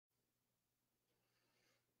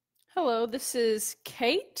Hello, this is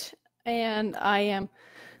Kate, and I am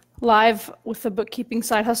live with the Bookkeeping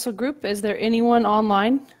Side Hustle group. Is there anyone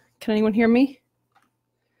online? Can anyone hear me?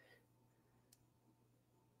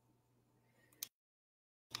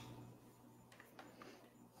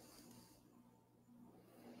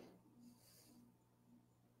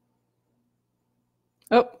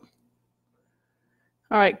 Oh,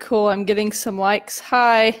 all right, cool. I'm getting some likes.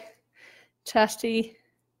 Hi, Chastity.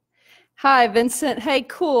 Hi, Vincent. Hey,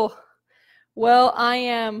 cool. Well, I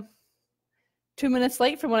am 2 minutes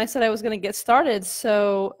late from when I said I was going to get started,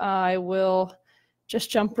 so I will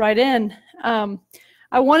just jump right in.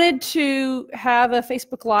 I wanted to have a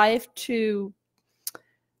Facebook Live to,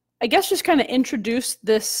 I guess, just kind of introduce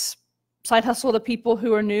this side hustle to people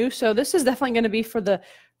who are new. So this is definitely going to be for the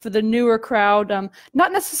newer crowd,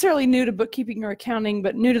 not necessarily new to bookkeeping or accounting,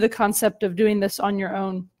 but new to the concept of doing this on your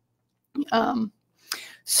own.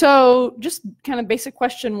 So just kind of basic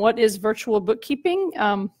question, what is virtual bookkeeping?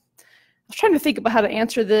 I was trying to think about how to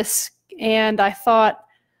answer this, and I thought,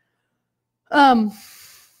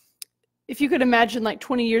 if you could imagine like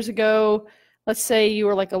 20 years ago, let's say you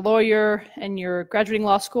were like a lawyer and you're graduating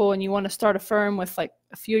law school and you want to start a firm with like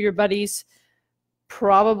a few of your buddies,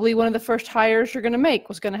 probably one of the first hires you're going to make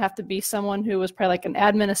was going to have to be someone who was probably like an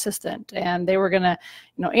admin assistant, and they were going to,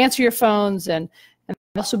 answer your phones and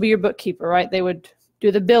also be your bookkeeper, right? They would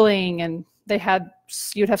do the billing, and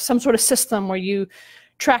you'd have some sort of system where you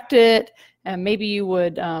tracked it, and maybe you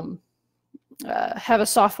would have a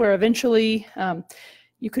software eventually.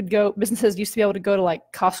 Businesses used to be able to go to like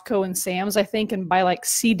Costco and Sam's, I think, and buy like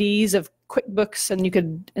CDs of QuickBooks, and you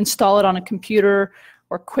could install it on a computer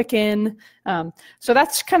or Quicken. So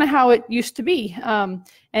that's kind of how it used to be. And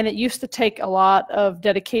it used to take a lot of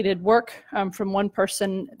dedicated work from one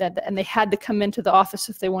person, and they had to come into the office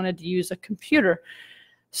if they wanted to use a computer.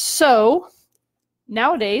 So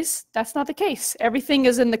nowadays, that's not the case. Everything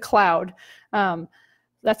is in the cloud.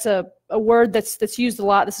 That's a word that's used a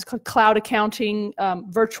lot. This is called cloud accounting,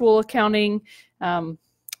 virtual accounting.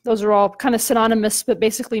 Those are all kind of synonymous, but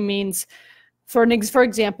basically means, for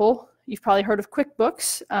example, you've probably heard of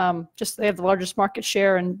QuickBooks. Just they have the largest market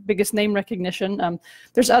share and biggest name recognition.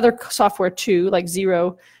 There's other software too, like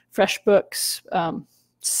Xero, FreshBooks,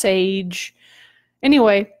 Sage.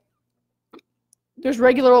 Anyway, there's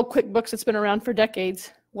regular old QuickBooks that's been around for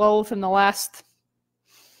decades. Well, within the last,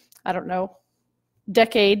 I don't know,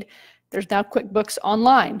 decade, there's now QuickBooks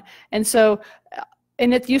Online. And so,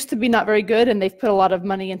 and it used to be not very good, and they've put a lot of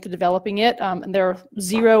money into developing it. And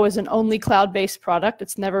Xero is an only cloud-based product.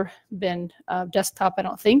 It's never been desktop, I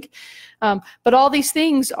don't think. But all these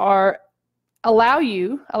things allow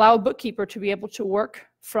a bookkeeper to be able to work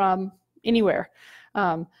from anywhere.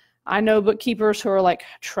 I know bookkeepers who are like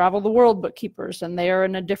travel the world bookkeepers, and they are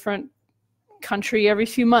in a different country every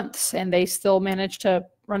few months, and they still manage to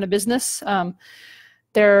run a business. And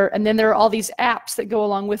then there are all these apps that go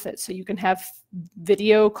along with it. So you can have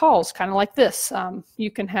video calls, kind of like this.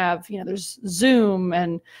 You can have, there's Zoom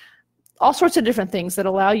and all sorts of different things that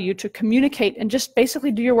allow you to communicate and just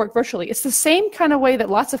basically do your work virtually. It's the same kind of way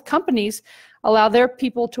that lots of companies allow their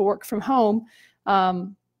people to work from home.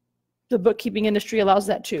 The bookkeeping industry allows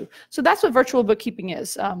that too. So that's what virtual bookkeeping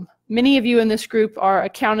is. Many of you in this group are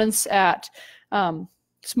accountants at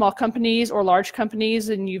small companies or large companies,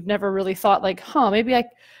 and you've never really thought like, maybe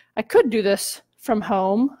I could do this from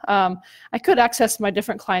home. I could access my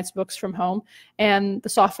different clients' books from home, and the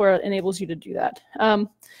software enables you to do that.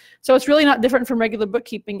 So it's really not different from regular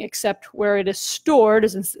bookkeeping, except where it is stored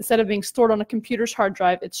is instead of being stored on a computer's hard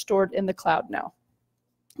drive, it's stored in the cloud now.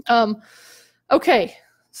 Okay,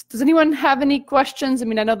 does anyone have any questions? I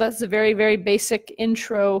mean, I know that's a very, very basic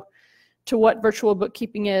intro to what virtual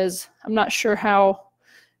bookkeeping is. I'm not sure how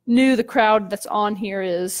new the crowd that's on here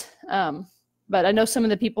is, but I know some of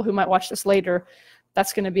the people who might watch this later,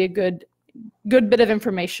 that's going to be a good bit of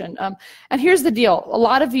information. And here's the deal. A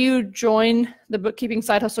lot of you join the Bookkeeping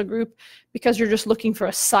Side Hustle group because you're just looking for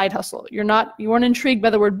a side hustle. You weren't intrigued by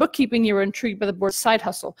the word bookkeeping, you were intrigued by the word side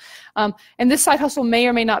hustle. And this side hustle may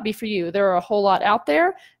or may not be for you. There are a whole lot out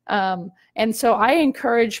there. And so I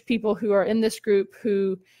encourage people who are in this group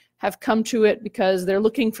who have come to it because they're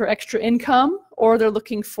looking for extra income, or they're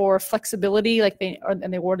looking for flexibility,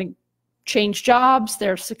 and they want to change jobs.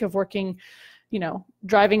 They're sick of working,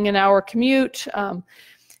 driving an hour commute.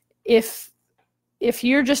 If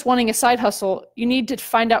you're just wanting a side hustle, you need to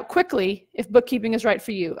find out quickly if bookkeeping is right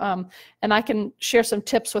for you. And I can share some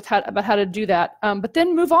tips about how to do that. But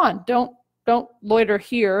then move on. Don't loiter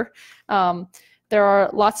here. There are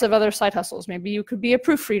lots of other side hustles. Maybe you could be a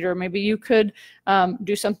proofreader. Maybe you could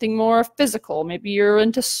do something more physical. Maybe you're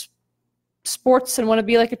into sports and want to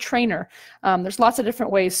be like a trainer. There's lots of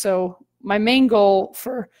different ways. So my main goal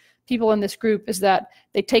for people in this group is that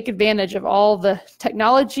they take advantage of all the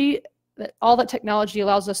technology, all that technology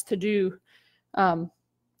allows us to do,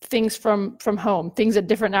 things from home, things at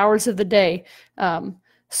different hours of the day.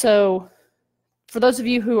 So for those of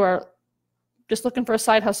you who are just looking for a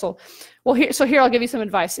side hustle, well, here I'll give you some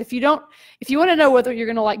advice. If you want to know whether you're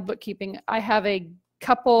going to like bookkeeping, I have a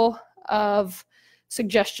couple of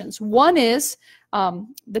suggestions. One is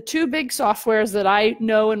the two big softwares that I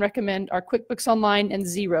know and recommend are QuickBooks Online and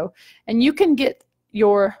Xero, and you can get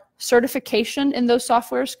your certification in those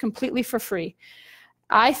softwares completely for free.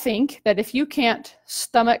 I think that if you can't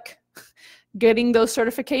stomach getting those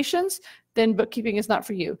certifications, then bookkeeping is not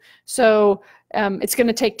for you. So it's going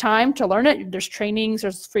to take time to learn it. There's trainings,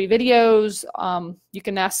 there's free videos. You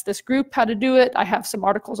can ask this group how to do it. I have some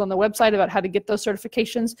articles on the website about how to get those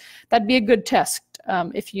certifications. That'd be a good test.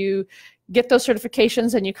 If you get those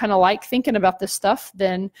certifications and you kind of like thinking about this stuff,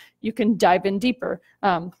 then you can dive in deeper.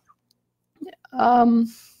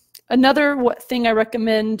 Another thing I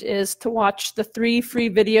recommend is to watch the 3 free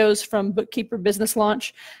videos from Bookkeeper Business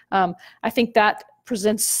Launch. I think that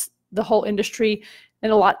presents the whole industry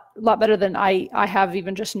in a lot better than I have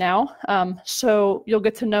even just now. So you'll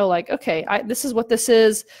get to know, like, okay, this is what this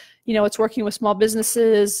is. You know, it's working with small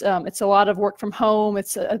businesses. It's a lot of work from home.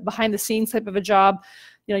 It's a behind the scenes type of a job.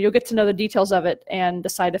 You know, you'll get to know the details of it and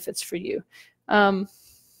decide if it's for you.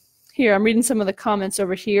 Here, I'm reading some of the comments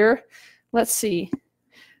over here. Let's see.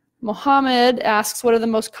 Mohammed asks, what are the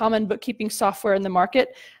most common bookkeeping software in the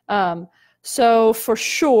market? So for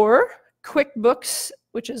sure, QuickBooks,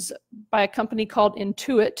 which is by a company called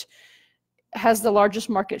Intuit, has the largest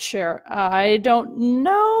market share. I don't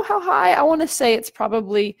know how high. I want to say it's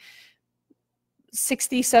probably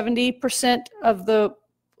 60–70% of the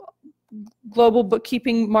global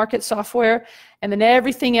bookkeeping market software, and then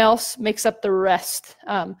everything else makes up the rest.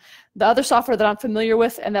 The other software that I'm familiar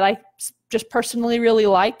with and that I just personally really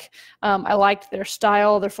like, I liked their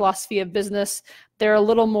style, their philosophy of business. They're a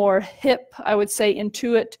little more hip, I would say.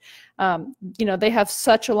 Intuit, you know, they have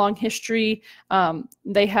such a long history.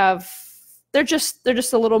 They're just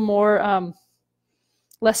a little more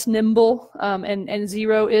less nimble, and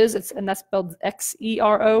Xero and that's spelled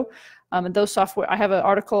Xero. And those software, I have an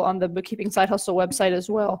article on the Bookkeeping Side Hustle website as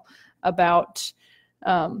well about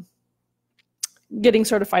getting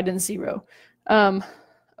certified in Xero.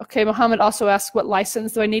 Okay, Mohammed also asked, what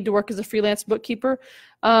license do I need to work as a freelance bookkeeper?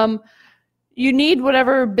 You need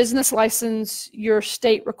whatever business license your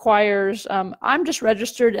state requires. I'm just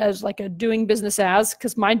registered as like a doing business as,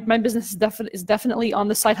 because my business is definitely on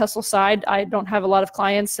the side hustle side. I don't have a lot of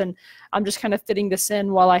clients, and I'm just kind of fitting this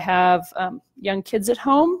in while I have young kids at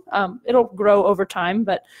home. It'll grow over time,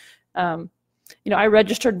 but you know, I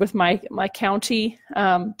registered with my county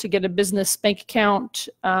to get a business bank account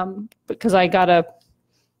because I got a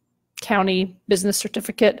county business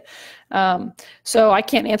certificate. So I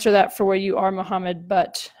can't answer that for where you are, Mohammed,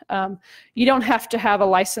 but you don't have to have a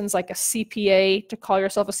license like a CPA to call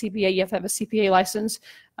yourself a CPA. You have to have a CPA license.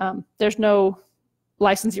 There's no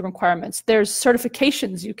licensing requirements. There's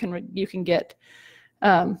certifications you can get.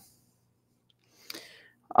 All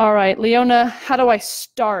right, Leona, how do I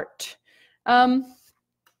start?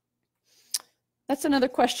 That's another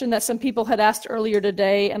question that some people had asked earlier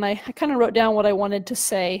today, and I kind of wrote down what I wanted to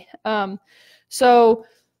say. So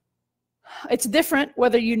it's different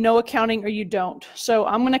whether you know accounting or you don't. So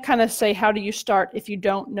I'm going to kind of say, how do you start if you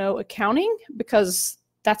don't know accounting? Because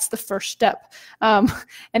that's the first step. And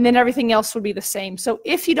then everything else would be the same. So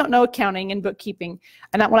if you don't know accounting and bookkeeping,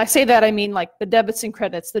 and when I say that, I mean like the debits and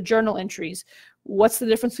credits, the journal entries, what's the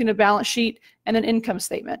difference between a balance sheet and an income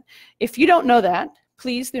statement? If you don't know that,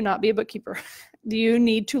 please do not be a bookkeeper. You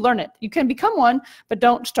need to learn it. You can become one, but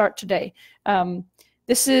don't start today.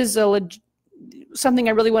 This is something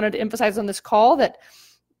I really wanted to emphasize on this call, that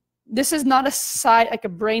this is not like a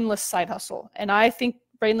brainless side hustle. And I think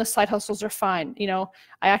brainless side hustles are fine. You know,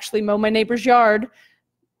 I actually mow my neighbor's yard,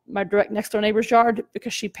 my direct next door neighbor's yard,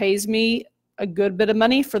 because she pays me a good bit of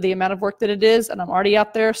money for the amount of work that it is. And I'm already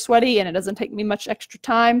out there sweaty, and it doesn't take me much extra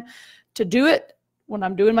time to do it when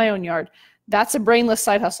I'm doing my own yard. That's a brainless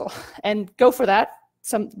side hustle, and go for that.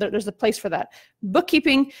 There's a place for that.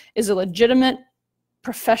 Bookkeeping is a legitimate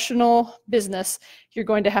professional business. You're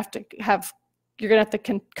going to have to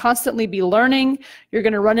constantly be learning. You're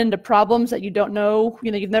going to run into problems that you don't know,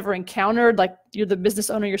 you've never encountered. Like, you're the business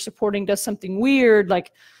owner you're supporting does something weird,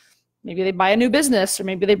 like maybe they buy a new business, or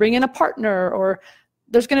maybe they bring in a partner, or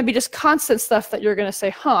there's going to be just constant stuff that you're going to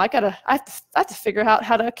say, I have to figure out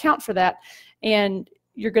how to account for that. And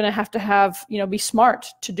you're going to have be smart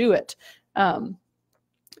to do it.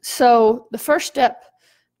 So the first step,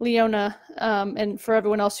 Leona, and for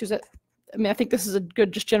everyone else who's at, I mean, I think this is a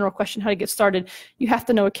good, just general question, how to get started. You have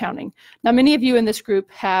to know accounting. Now, many of you in this group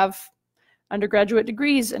have undergraduate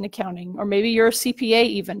degrees in accounting, or maybe you're a CPA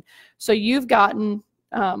even. So you've gotten,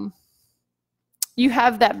 you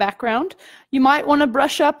have that background. You might want to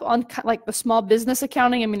brush up on like the small business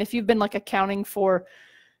accounting. I mean, if you've been like accounting for,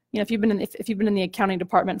 you know, if you've been in the accounting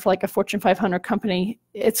department for like a Fortune 500 company,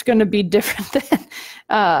 it's going to be different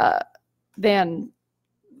than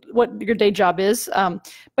what your day job is,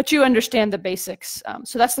 but you understand the basics.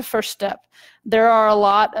 So that's the first step. There are a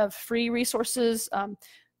lot of free resources.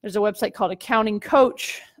 There's a website called Accounting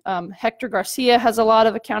Coach. Hector Garcia has a lot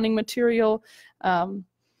of accounting material.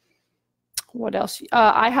 What else?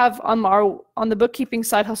 I have on the Bookkeeping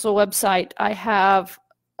Side Hustle website, I have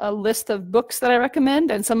a list of books that I recommend,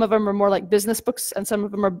 and some of them are more like business books, and some of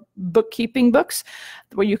them are bookkeeping books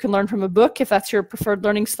where you can learn from a book if that's your preferred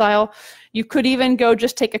learning style. You could even go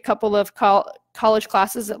just take a couple of college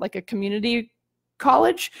classes at like a community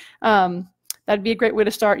college. That'd be a great way to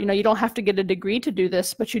start. You know, you don't have to get a degree to do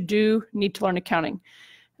this, but you do need to learn accounting.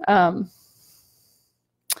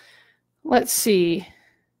 Let's see.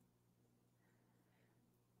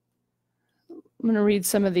 I'm going to read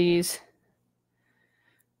some of these.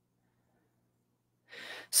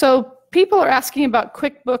 So people are asking about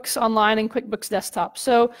QuickBooks Online and QuickBooks Desktop.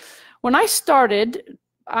 So when I started,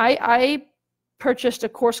 I purchased a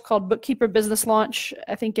course called Bookkeeper Business Launch,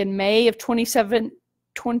 I think in May of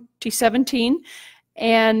 2017.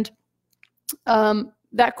 And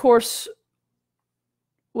that course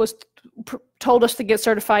told us to get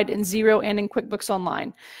certified in Xero and in QuickBooks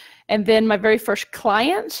Online. And then my very first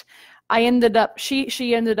client, she ended up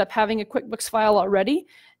having a QuickBooks file already.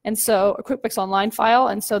 And so a QuickBooks Online file,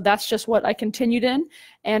 and so that's just what I continued in.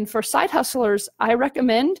 And for side hustlers, I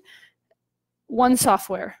recommend one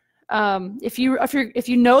software. If you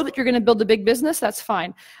know that you're going to build a big business, that's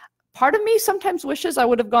fine. Part of me sometimes wishes I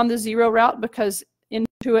would have gone the Xero route, because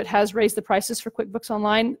Intuit has raised the prices for QuickBooks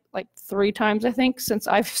Online like 3 times, I think, since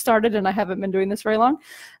I've started, and I haven't been doing this very long.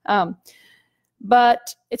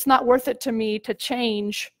 But it's not worth it to me to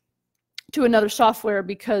change to another software,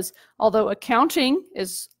 because although accounting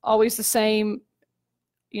is always the same,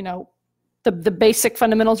 you know, the basic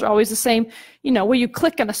fundamentals are always the same, you know, where you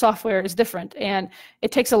click on a software is different, and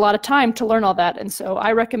it takes a lot of time to learn all that. And so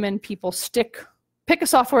I recommend people pick a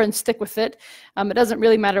software and stick with it. It doesn't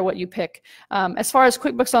really matter what you pick. As far as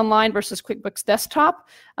QuickBooks Online versus QuickBooks Desktop,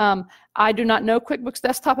 I do not know QuickBooks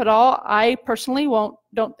Desktop at all. I personally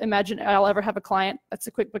don't imagine I'll ever have a client that's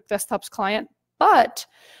a QuickBooks Desktop's client, but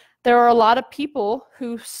there are a lot of people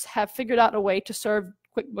who have figured out a way to serve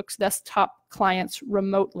QuickBooks Desktop clients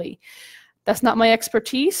remotely. That's not my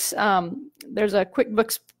expertise. There's a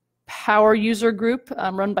QuickBooks Power user group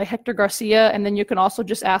run by Hector Garcia, and then you can also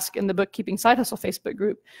just ask in the Bookkeeping Side Hustle Facebook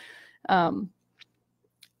group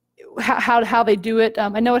how they do it.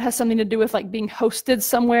 I know it has something to do with like being hosted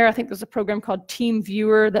somewhere. I think there's a program called Team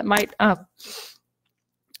Viewer that might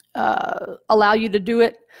allow you to do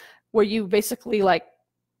it, where you basically like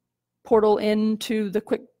portal into the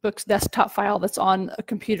QuickBooks Desktop file that's on a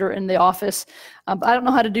computer in the office. But I don't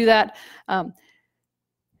know how to do that.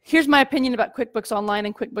 Here's my opinion about QuickBooks Online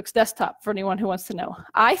and QuickBooks Desktop for anyone who wants to know.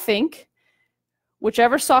 I think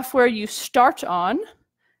whichever software you start on,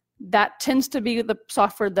 that tends to be the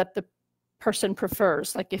software that the person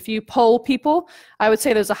prefers. Like if you poll people, I would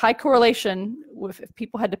say there's a high correlation with, if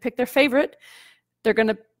people had to pick their favorite, their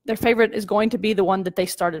favorite is going to be the one that they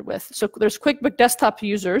started with. So there's QuickBooks Desktop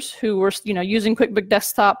users who were, you know, using QuickBooks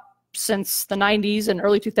Desktop since the 90s and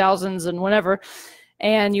early 2000s and whenever,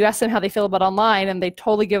 and you ask them how they feel about online, and they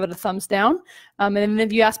totally give it a thumbs down. And then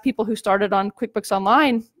if you ask people who started on QuickBooks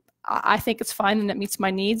Online, I think it's fine and it meets my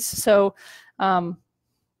needs. So that's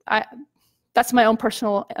my own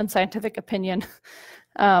personal unscientific opinion.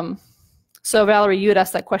 So Valerie, you had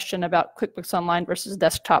asked that question about QuickBooks Online versus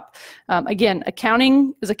desktop. Again,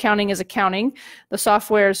 accounting is accounting. The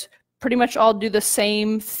softwares pretty much all do the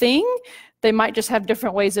same thing. They might just have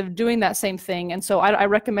different ways of doing that same thing. And so I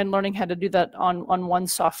recommend learning how to do that on one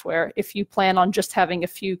software if you plan on just having a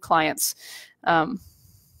few clients.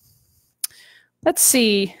 Let's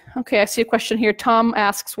see. Okay, I see a question here. Tom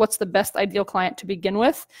asks, what's the best ideal client to begin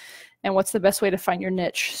with? And what's the best way to find your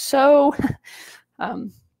niche? So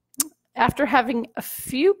after having a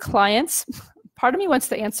few clients, part of me wants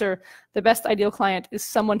to answer the best ideal client is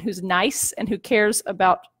someone who's nice and who cares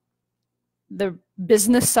about the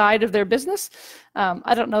business side of their business.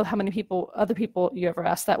 I don't know how many other people you ever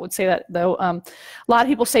asked that would say that, though. A lot of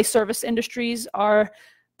people say service industries are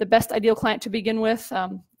the best ideal client to begin with.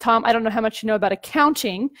 Tom, I don't know how much you know about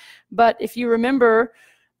accounting, but if you remember,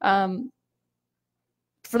 for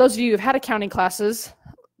those of you who've had accounting classes,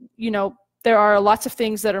 you know, there are lots of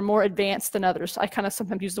things that are more advanced than others. I kind of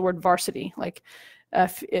sometimes use the word varsity, like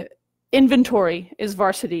inventory is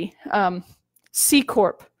varsity. C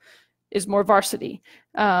Corp is more varsity.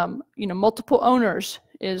 You know, multiple owners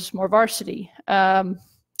is more varsity.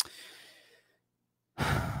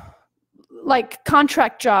 Like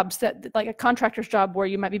contract jobs, that like a contractor's job where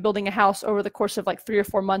you might be building a house over the course of like 3 or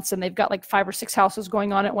 4 months and they've got like 5 or 6 houses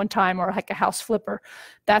going on at one time, or like a house flipper.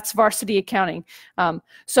 That's varsity accounting.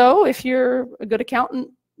 So if you're a good accountant,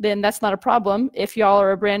 then that's not a problem. If y'all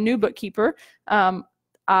are a brand new bookkeeper,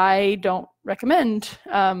 I don't recommend,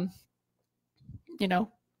 you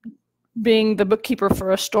know, being the bookkeeper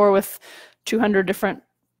for a store with 200 different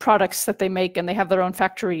products that they make and they have their own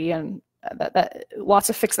factory and that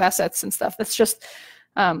lots of fixed assets and stuff. That's just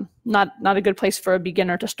not a good place for a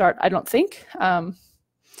beginner to start, I don't think.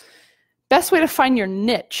 Best way to find your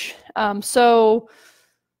niche. So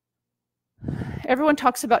everyone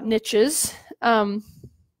talks about niches.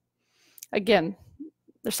 Again,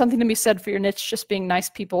 there's something to be said for your niche just being nice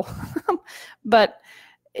people. But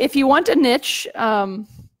if you want a niche, I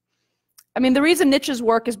mean, the reason niches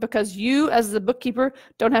work is because you as the bookkeeper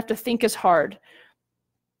don't have to think as hard.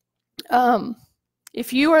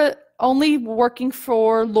 If you are only working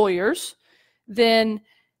for lawyers, then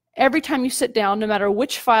every time you sit down, no matter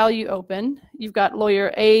which file you open, you've got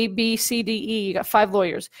lawyer A, B, C, D, E, you got 5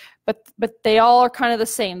 lawyers, but they all are kind of the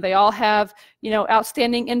same. They all have, you know,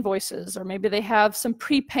 outstanding invoices, or maybe they have some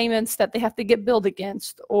prepayments that they have to get billed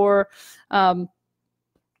against, or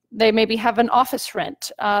they maybe have an office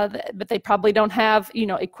rent, but they probably don't have, you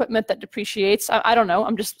know, equipment that depreciates. I don't know.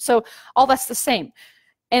 So all that's the same.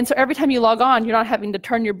 And so every time you log on, you're not having to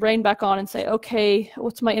turn your brain back on and say, okay,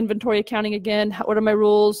 what's my inventory accounting again? What are my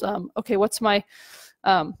rules? Okay, what's my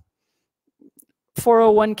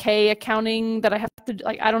 401k accounting that I have to,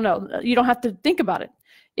 like, I don't know. You don't have to think about it.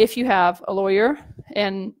 If you have a lawyer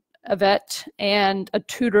and a vet and a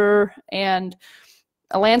tutor and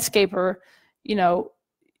a landscaper, you know,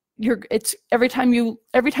 it's every time you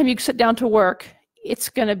sit down to work, it's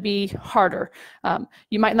going to be harder.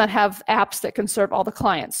 You might not have apps that can serve all the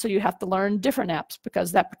clients, so you have to learn different apps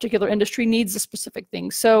because that particular industry needs a specific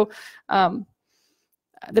thing. So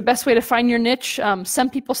the best way to find your niche,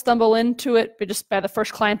 some people stumble into it just by the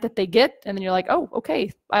first client that they get, and then you're like, oh,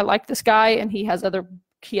 okay, I like this guy, and he has other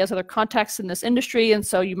contacts in this industry, and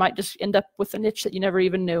so you might just end up with a niche that you never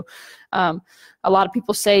even knew. A lot of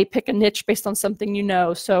people say pick a niche based on something you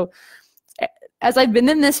know. So as I've been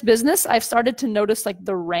in this business, I've started to notice like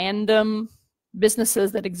the random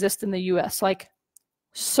businesses that exist in the US, like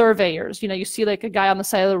surveyors. You know, you see like a guy on the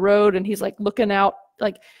side of the road and he's like looking out,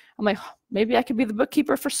 like, I'm like, maybe I could be the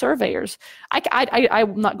bookkeeper for surveyors.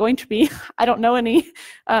 I'm not going to be, I don't know any,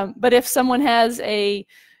 but if someone has a,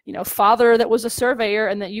 you know, father that was a surveyor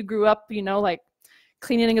and that you grew up, you know, like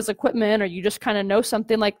cleaning his equipment, or you just kind of know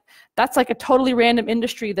something, like that's like a totally random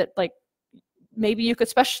industry that like maybe you could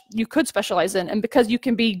specialize in. And because you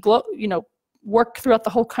can be you know, work throughout the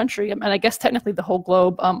whole country, and I guess technically the whole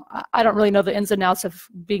globe. I don't really know the ins and outs of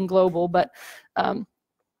being global, but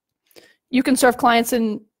you can serve clients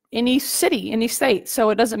in any city, any state, so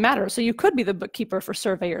it doesn't matter. So you could be the bookkeeper for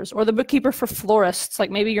surveyors, or the bookkeeper for florists. Like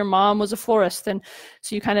maybe your mom was a florist, and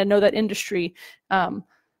so you kind of know that industry.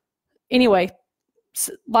 Anyway,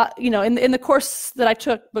 you know, in the course that I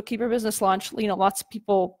took, Bookkeeper Business Launch, you know, lots of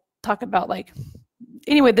people talk about, like,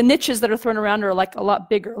 anyway, the niches that are thrown around are like a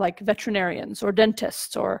lot bigger, like veterinarians or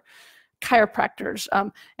dentists or chiropractors,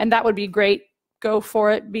 and that would be great. Go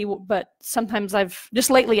for it. But sometimes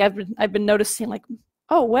lately I've been noticing, like,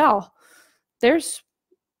 oh wow, there's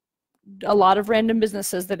a lot of random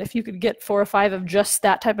businesses that if you could get 4 or 5 of just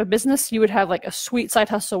that type of business, you would have like a sweet side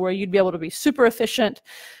hustle where you'd be able to be super efficient.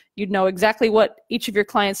 You'd know exactly what each of your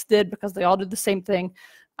clients did because they all did the same thing.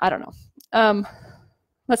 I don't know.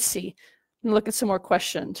 Let's see. Look at some more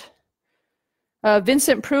questions.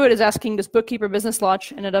 Vincent Pruitt is asking, does Bookkeeper Business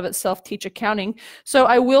Launch in and of itself teach accounting? So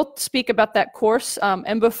I will speak about that course.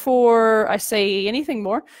 And before I say anything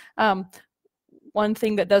more, one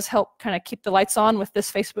thing that does help kind of keep the lights on with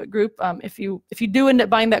this Facebook group, if you do end up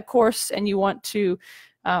buying that course and you want to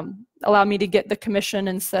allow me to get the commission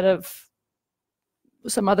instead of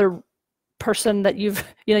some other person that you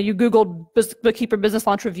Googled Bookkeeper Business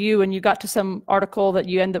Launch Review and you got to some article that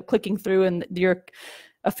you end up clicking through and your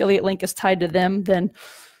affiliate link is tied to them, then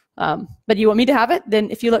but you want me to have it, then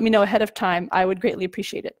if you let me know ahead of time, I would greatly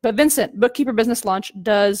appreciate it. But Vincent, Bookkeeper Business Launch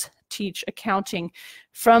does teach accounting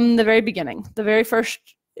from the very beginning. The very first,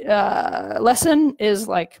 lesson is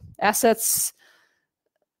like assets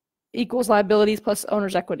equals liabilities plus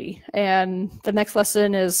owner's equity. And the next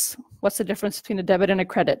lesson is what's the difference between a debit and a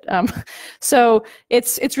credit. So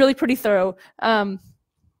it's really pretty thorough.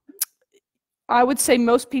 I would say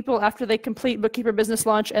most people, after they complete Bookkeeper Business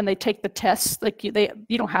Launch and they take the test, like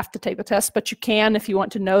you don't have to take the test, but you can if you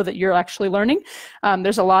want to know that you're actually learning.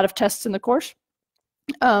 There's a lot of tests in the course.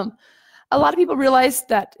 A lot of people realize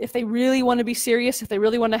that if they really want to be serious, if they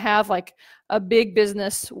really want to have like a big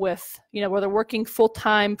business with, where they're working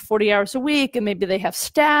full-time, 40 hours a week, and maybe they have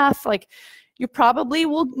staff, like you probably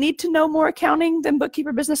will need to know more accounting than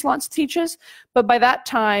Bookkeeper Business Launch teaches. But by that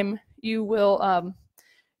time, you will,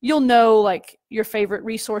 you'll know like your favorite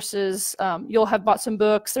resources. You'll have bought some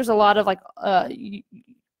books. There's a lot of like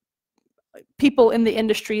people in the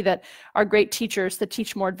industry that are great teachers that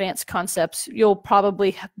teach more advanced concepts. You'll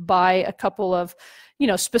probably buy a couple of,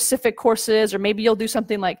 specific courses, or maybe you'll do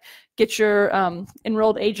something like get your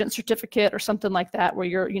enrolled agent certificate or something like that, where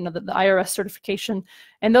you're, the IRS certification.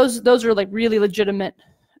 And those are like really legitimate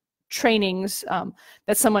trainings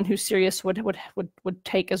that someone who's serious would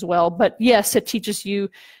take as well. But yes, it teaches you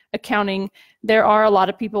accounting. There are a lot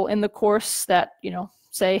of people in the course that,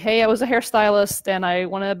 say, hey, I was a hairstylist and I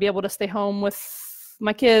want to be able to stay home with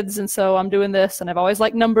my kids, and so I'm doing this, and I've always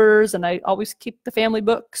liked numbers, and I always keep the family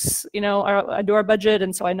books, I do our budget,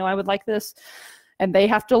 and so I know I would like this. And they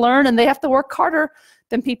have to learn, and they have to work harder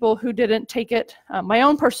than people who didn't take it. My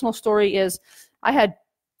own personal story is I had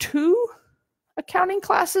 2 accounting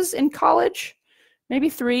classes in college, maybe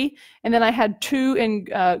 3, and then I had 2 in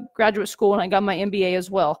graduate school, and I got my MBA as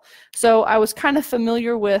well. So I was kind of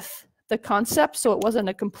familiar with the concept, so it wasn't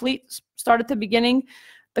a complete start at the beginning.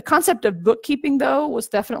 The concept of bookkeeping, though, was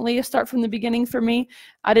definitely a start from the beginning for me.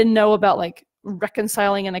 I didn't know about like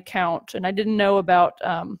reconciling an account, and I didn't know about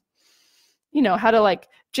how to like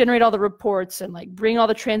generate all the reports and like bring all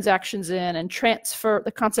the transactions in and transfer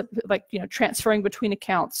the concept, like transferring between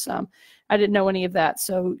accounts. I didn't know any of that.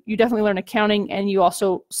 So you definitely learn accounting, and you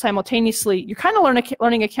also simultaneously, you're kind of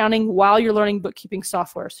learning accounting while you're learning bookkeeping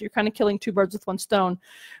software. So you're kind of killing 2 birds with 1 stone.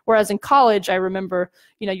 Whereas in college, I remember,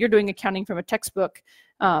 you're doing accounting from a textbook,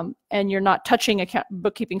 and you're not touching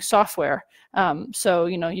bookkeeping software. So,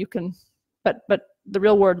 you can, but the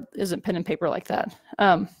real world isn't pen and paper like that.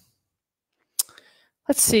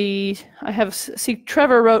 Let's see,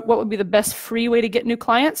 Trevor wrote, what would be the best free way to get new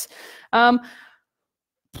clients?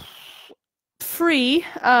 Free,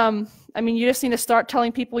 you just need to start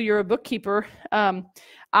telling people you're a bookkeeper.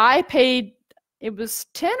 I paid, it was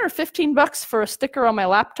 10 or 15 bucks for a sticker on my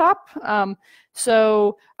laptop.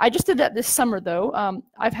 So I just did that this summer, though.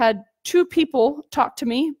 I've had 2 people talk to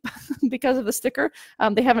me because of the sticker.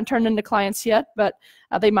 They haven't turned into clients yet, but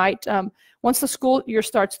they might. Once the school year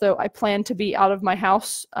starts, though, I plan to be out of my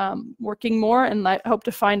house working more, and I hope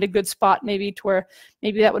to find a good spot maybe to where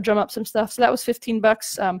maybe that would drum up some stuff. So that was 15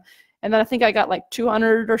 bucks. And then I think I got like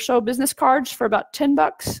 200 or so business cards for about 10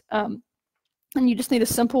 bucks. And you just need a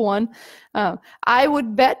simple one. I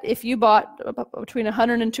would bet if you bought between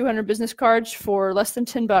 100 and 200 business cards for less than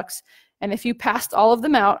 10 bucks, and if you passed all of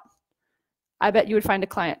them out, I bet you would find a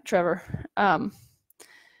client, Trevor.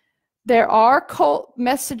 There are cold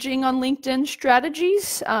messaging on LinkedIn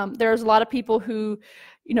strategies. There's a lot of people who,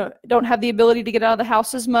 don't have the ability to get out of the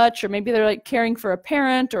house as much, or maybe they're like caring for a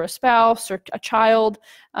parent or a spouse or a child.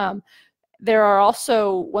 There are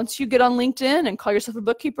also, once you get on LinkedIn and call yourself a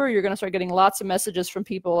bookkeeper, you're going to start getting lots of messages from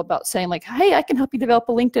people about saying like, hey, I can help you develop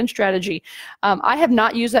a LinkedIn strategy. I have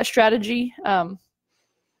not used that strategy.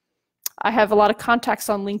 I have a lot of contacts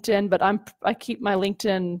on LinkedIn, but I keep my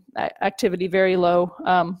LinkedIn activity very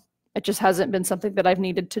low. It just hasn't been something that I've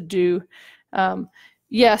needed to do.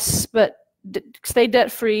 Yes, but stay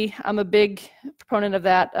debt-free. I'm a big proponent of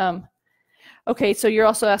that. Okay, so you're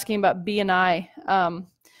also asking about B&I.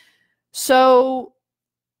 So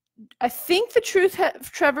I think the truth,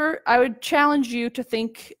 Trevor, I would challenge you to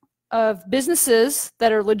think of businesses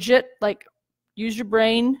that are legit, like use your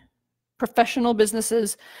brain, professional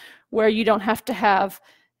businesses where you don't have to have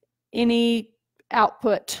any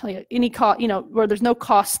output, like any cost, where there's no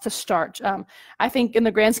cost to start. I think in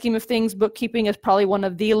the grand scheme of things, bookkeeping is probably one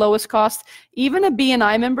of the lowest costs. Even a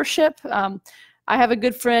B&I membership. I have a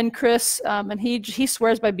good friend, Chris, and he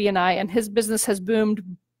swears by B&I, and his business has boomed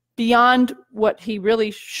beyond what he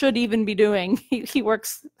really should even be doing. He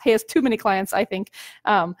has too many clients, I think,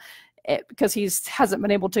 because he hasn't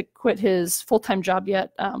been able to quit his full-time job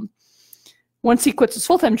yet. Once he quits his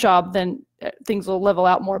full-time job, then things will level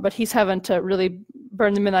out more, but he's having to really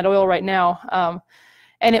burn the midnight oil right now.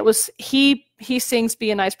 and it was he sings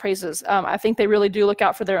BNI's praises. I think they really do look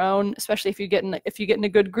out for their own, especially if you get in a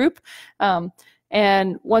good group.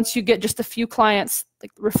 And once you get just a few clients,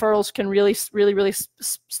 like, referrals can really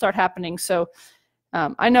start happening. So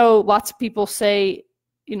I know lots of people say,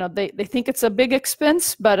 you know, they think it's a big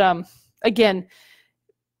expense, but again,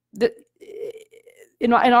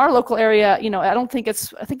 in our local area, you know, I think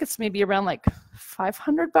it's maybe around like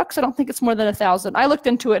 $500. I don't think it's more than $1,000. I looked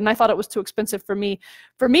into it and I thought it was too expensive for me.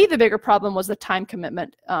 For me, the bigger problem was the time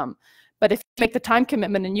commitment. But if you make the time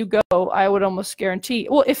commitment and you go, I would almost guarantee,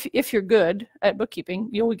 well, if you're good at bookkeeping,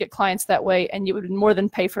 you will get clients that way, and you would more than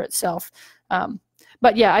pay for itself.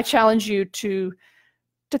 But yeah, I challenge you to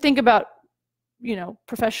think about, you know,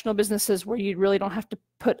 professional businesses where you really don't have to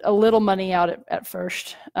put a little money out at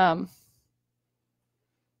first.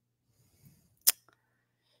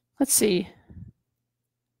 Let's see.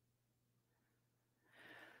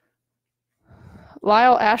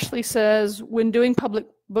 Lyle Ashley says, when doing public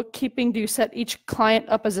bookkeeping, do you set each client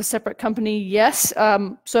up as a separate company? Yes.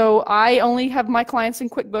 So I only have my clients in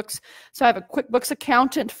QuickBooks. So I have a QuickBooks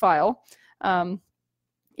accountant file.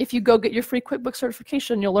 If you go get your free QuickBooks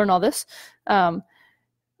certification, you'll learn all this.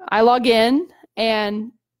 I log in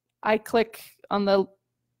and I click on the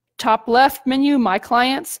top left menu, my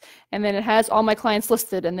clients, and then it has all my clients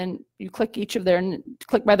listed, and then you click each of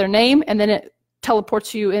click by their name, and then it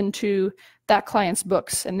teleports you into that client's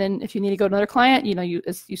books. And then if you need to go to another client, you know, you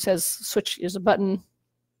says switch, there's a button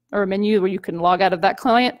or a menu where you can log out of that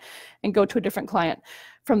client and go to a different client.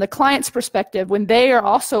 From the client's perspective, when they are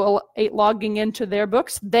also logging into their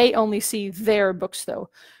books, they only see their books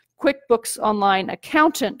though. QuickBooks Online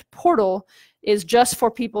Accountant Portal is just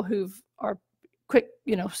for people who are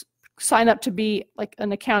sign up to be like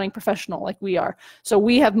an accounting professional like we are. So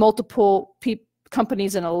we have multiple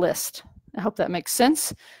companies in a list. I hope that makes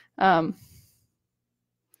sense. Trying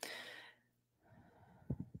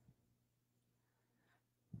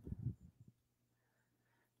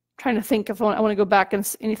to think if I want to go back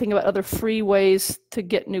and anything about other free ways to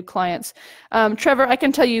get new clients. Trevor, I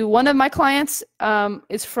can tell you one of my clients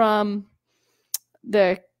is from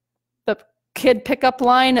the kid pickup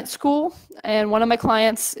line at school, and one of my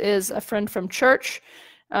clients is a friend from church,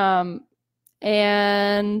 and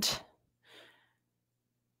I'm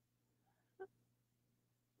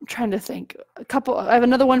trying to think. I have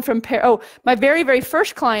another one from my very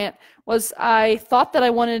first client was, I thought that I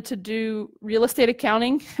wanted to do real estate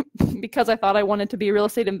accounting because I thought I wanted to be a real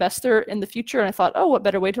estate investor in the future, and I thought, oh, what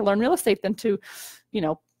better way to learn real estate than to, you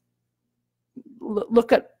know,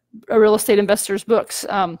 look at a real estate investor's books.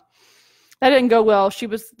 That didn't go well. She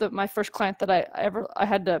was my first client that I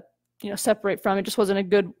had to, you know, separate from. It just wasn't a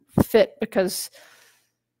good fit because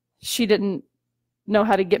she didn't know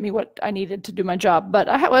how to get me what I needed to do my job. But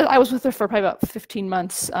I was with her for probably about 15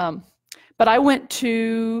 months. But I went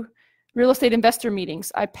to real estate investor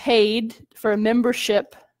meetings. I paid for a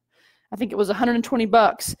membership. I think it was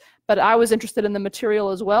 $120, but I was interested in the material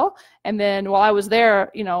as well. And then while I was there,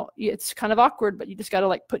 you know, it's kind of awkward, but you just got to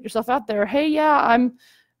like put yourself out there. Hey, yeah,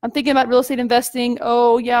 I'm thinking about real estate investing.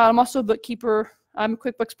 Oh, yeah, I'm also a bookkeeper. I'm a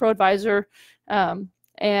QuickBooks Pro Advisor.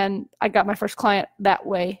 And I got my first client that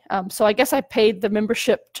way. So I guess I paid the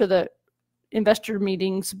membership to the investor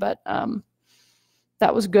meetings, but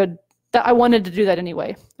that was good. I wanted to do that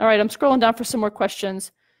anyway. All right, I'm scrolling down for some more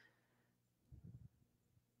questions.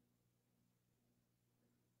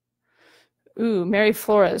 Ooh, Mary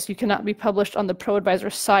Flores, you cannot be published on the Pro Advisor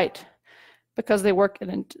site because they work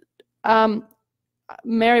in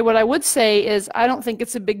Mary, what I would say is I don't think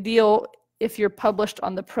it's a big deal if you're published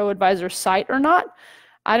on the Pro Advisor site or not.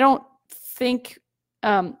 I don't think,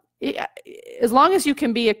 as long as you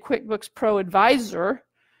can be a QuickBooks Pro Advisor,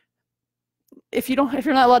 if you're not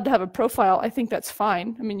allowed to have a profile, I think that's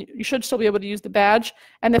fine. I mean, you should still be able to use the badge.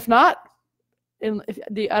 And if not, I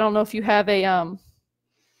don't know if you have a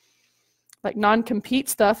like non-compete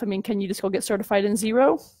stuff. I mean, can you just go get certified in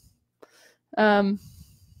Xero? But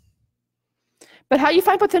how you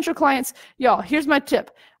find potential clients, y'all, here's my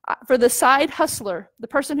tip. For the side hustler, the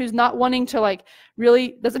person who's not wanting to, like,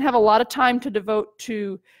 really doesn't have a lot of time to devote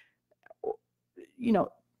to, you know,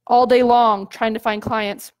 all day long trying to find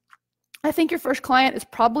clients, I think your first client is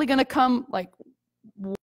probably going to come like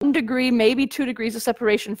 1 degree, maybe 2 degrees of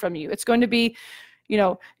separation from you. It's going to be, you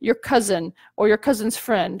know, your cousin or your cousin's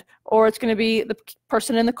friend, or it's going to be the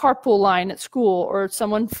person in the carpool line at school, or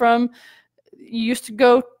someone from, you used to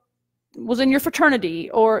go, was in your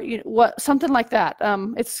fraternity, or you know, something like that.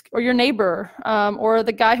 Or your neighbor, or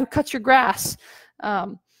the guy who cuts your grass,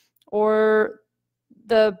 or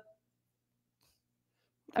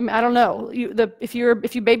I mean, I don't know. If you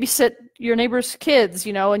babysit your neighbor's kids,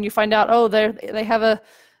 you know, and you find out, oh, they have a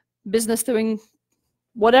business doing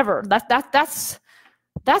whatever. That's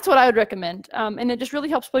what I would recommend. And it just really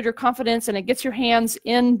helps build your confidence, and it gets your hands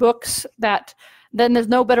in books that then there's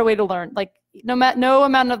no better way to learn. Like no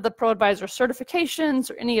amount of the Pro Advisor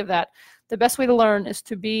certifications or any of that. The best way to learn is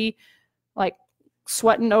to be like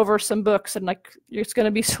sweating over some books, and like it's going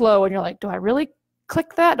to be slow, and you're like, do I really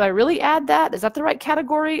click that? Do I really add that? Is that the right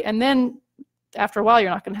category? And then after a while,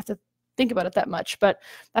 you're not going to have to think about it that much, but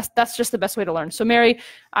that's just the best way to learn. So Mary,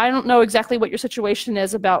 I don't know exactly what your situation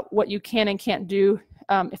is about what you can and can't do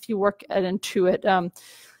if you work at Intuit.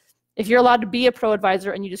 If you're allowed to be a Pro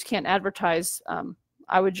Advisor and you just can't advertise,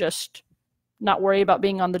 I would just not worry about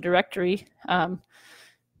being on the directory.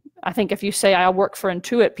 I think if you say I work for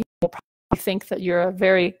Intuit, people will probably think that you're a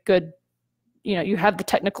very good, you know, you have the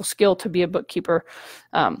technical skill to be a bookkeeper.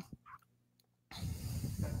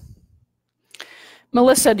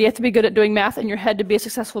 Melissa, do you have to be good at doing math in your head to be a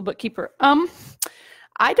successful bookkeeper?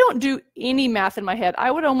 I don't do any math in my head.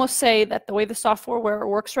 I would almost say that the way the software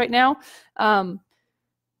works right now,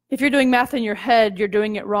 if you're doing math in your head, you're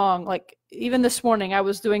doing it wrong. Like even this morning, I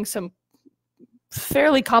was doing some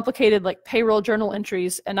fairly complicated like payroll journal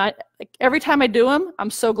entries, and like every time I do them, I'm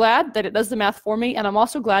so glad that it does the math for me, and I'm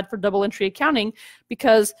also glad for double entry accounting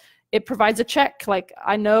because it provides a check. Like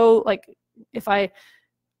I know, like if I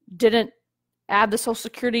didn't add the Social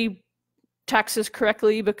Security taxes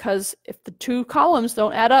correctly, because if the two columns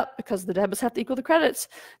don't add up because the debits have to equal the credits,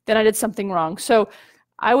 then I did something wrong. So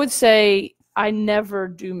I would say I never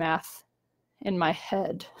do math in my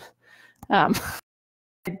head. I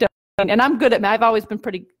don't, and I'm good at math. I've always been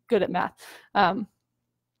pretty good at math.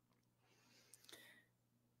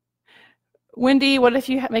 Wendy, what if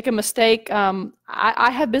you make a mistake? I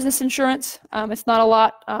have business insurance. It's not a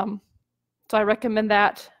lot, so I recommend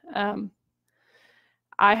that.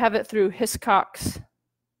 I have it through Hiscox.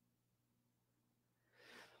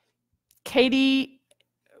 Katie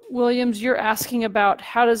Williams, you're asking about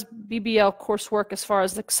how does BBL course work as far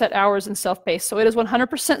as the set hours and self-paced. So it is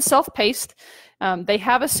 100% self-paced. They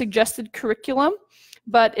have a suggested curriculum,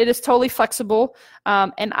 but it is totally flexible.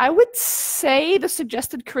 And I would say the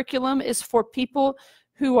suggested curriculum is for people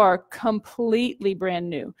who are completely brand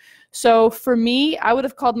new. So for me, I would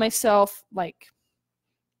have called myself like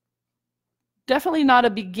definitely not a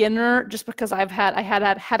beginner, just because I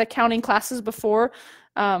had accounting classes before.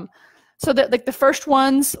 So that like the first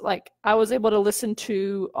ones, like I was able to listen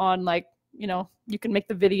to on like, you know, you can make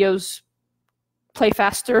the videos play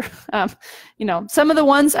faster. You know, some of the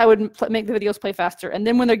ones I would make the videos play faster. And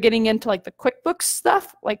then when they're getting into like the QuickBooks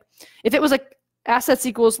stuff, like if it was like assets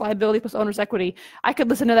equals liability plus owner's equity, I could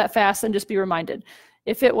listen to that fast and just be reminded.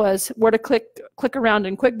 If it was where to click around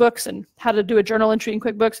in QuickBooks and how to do a journal entry in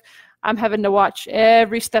QuickBooks, I'm having to watch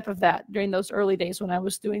every step of that during those early days when I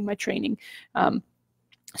was doing my training.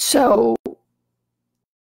 So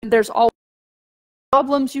there's all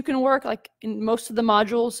problems you can work, like in most of the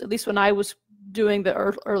modules, at least when I was doing the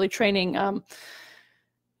early training,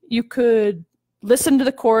 you could listen to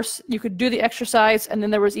the course, you could do the exercise, and then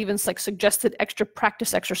there was even like suggested extra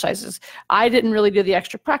practice exercises. I didn't really do the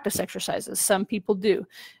extra practice exercises. Some people do.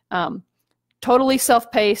 Totally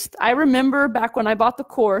self-paced. I remember back when I bought the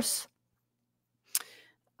course,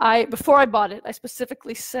 before I bought it, I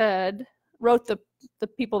specifically wrote the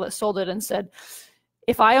people that sold it and said,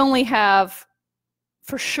 if I only have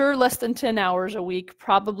for sure less than 10 hours a week,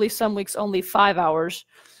 probably some weeks only 5 hours,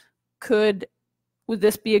 would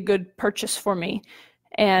this be a good purchase for me?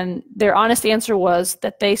 And their honest answer was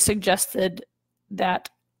that they suggested that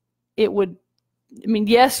it would, I mean,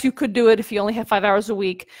 yes, you could do it if you only have 5 hours a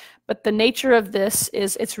week, but the nature of this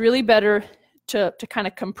is it's really better to kind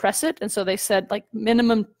of compress it. And so they said like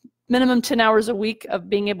minimum 10 hours a week of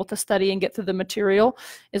being able to study and get through the material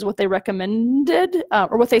is what they recommended,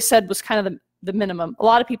 or what they said was kind of the minimum. A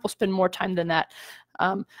lot of people spend more time than that.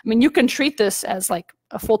 I mean, you can treat this as like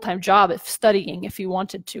a full-time job if studying, if you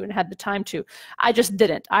wanted to and had the time to. I just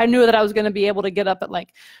didn't. I knew that I was going to be able to get up at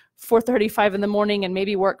like 4:35 in the morning and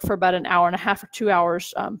maybe work for about an hour and a half or 2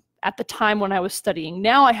 hours at the time when I was studying.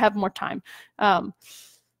 Now I have more time.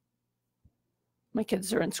 My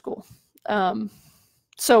kids are in school.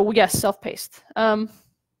 So yes, self-paced.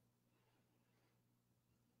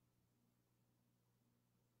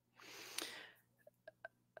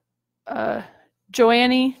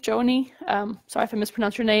 Joanie, sorry if I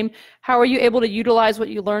mispronounced your name. How are you able to utilize what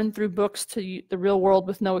you learned through books to the real world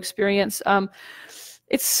with no experience?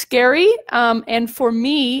 It's scary, and for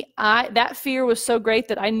me, that fear was so great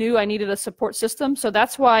that I knew I needed a support system. So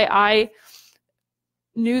that's why I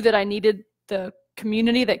knew that I needed the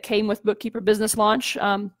community that came with Bookkeeper Business Launch.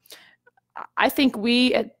 I think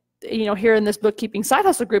we at, here in this bookkeeping side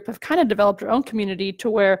hustle group have kind of developed our own community to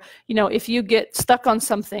where, if you get stuck on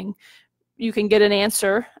something, you can get an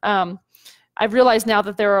answer. I've realized now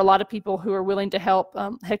that there are a lot of people who are willing to help.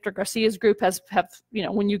 Hector Garcia's group have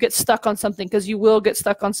when you get stuck on something, because you will get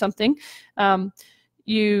stuck on something,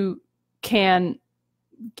 you can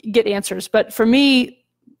get answers. But for me,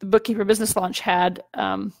 the Bookkeeper Business Launch had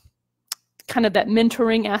kind of that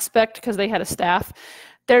mentoring aspect because they had a staff.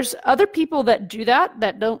 There's other people that do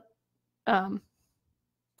that don't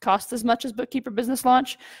cost as much as Bookkeeper Business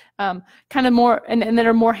Launch, kind of more, and that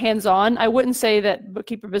are more hands-on. I wouldn't say that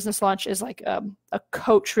Bookkeeper Business Launch is like a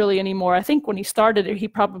coach really anymore. I think when he started it, he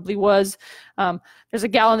probably was. There's a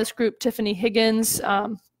gal in this group, Tiffany Higgins,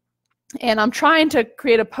 and I'm trying to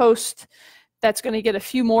create a post that's going to get a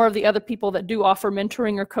few more of the other people that do offer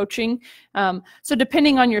mentoring or coaching. So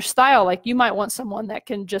depending on your style, like you might want someone that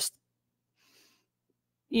can just,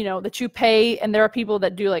 that you pay, and there are people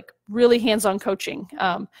that do like really hands-on coaching.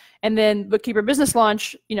 And then Bookkeeper Business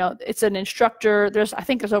Launch, it's an instructor. I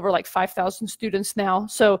think there's over like 5,000 students now.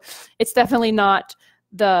 So it's definitely not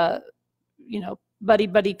the,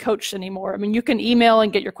 buddy coach anymore. I mean, you can email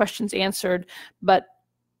and get your questions answered, but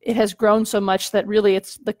it has grown so much that really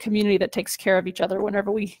it's the community that takes care of each other whenever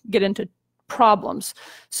we get into problems.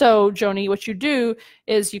 So Joni, what you do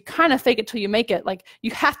is you kind of fake it till you make it. Like, you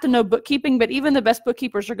have to know bookkeeping, but even the best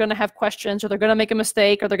bookkeepers are going to have questions, or they're going to make a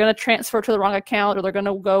mistake, or they're going to transfer to the wrong account, or they're going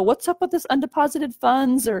to go, what's up with this undeposited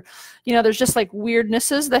funds? Or, there's just like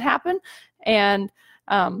weirdnesses that happen. And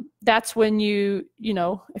that's when you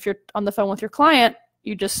if you're on the phone with your client,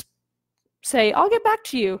 you just say, I'll get back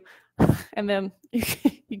to you. And then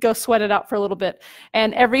you go sweat it out for a little bit.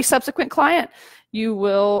 And every subsequent client,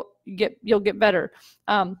 you'll get better.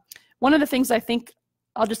 One of the things I think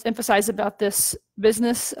I'll just emphasize about this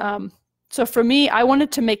business. So for me, I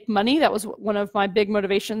wanted to make money. That was one of my big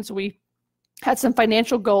motivations. We had some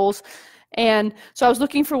financial goals. And so I was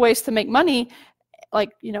looking for ways to make money,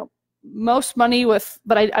 like, most money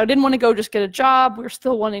but I didn't want to go just get a job. We were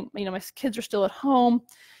still wanting, my kids are still at home.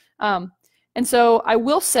 And so I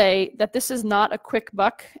will say that this is not a quick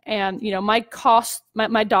buck, and my cost,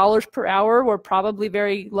 my dollars per hour were probably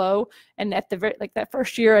very low, and at the very that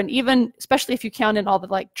first year, and even especially if you count in all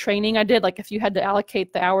the training I did, like if you had to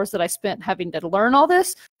allocate the hours that I spent having to learn all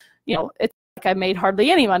this, it's like I made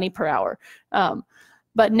hardly any money per hour.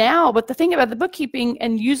 But the thing about the bookkeeping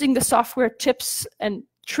and using the software tips and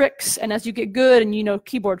tricks, and as you get good and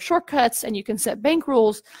keyboard shortcuts and you can set bank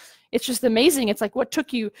rules, it's just amazing. It's like what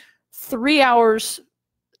took you 3 hours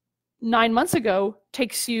 9 months ago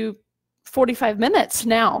takes you 45 minutes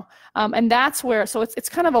now. And that's where, so it's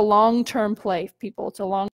kind of a long-term play, people. It's a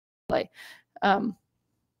long play.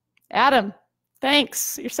 Adam,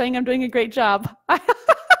 thanks. You're saying I'm doing a great job. I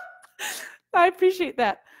appreciate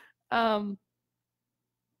that.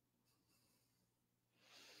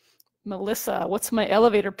 Melissa, what's my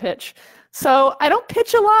elevator pitch? So I don't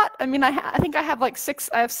pitch a lot. I mean, I think I have like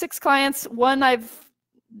I have six clients. One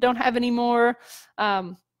don't have any more.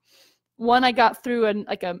 One I got through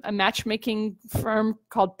a matchmaking firm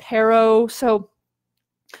called Paro. So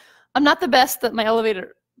I'm not the best at my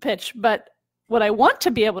elevator pitch, but what I want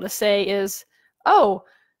to be able to say is, oh,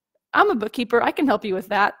 I'm a bookkeeper. I can help you with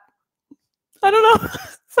that. I don't know.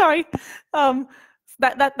 Sorry.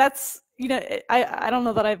 That's I don't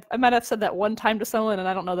know that I might have said that one time to someone, and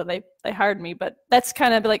I don't know that they hired me, but that's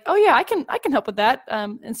kind of like, oh yeah, I can help with that.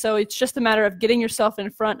 And so it's just a matter of getting yourself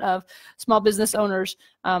in front of small business owners,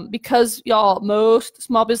 because most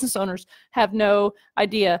small business owners have no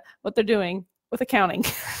idea what they're doing with accounting,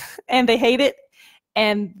 and they hate it,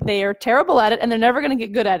 and they are terrible at it, and they're never going to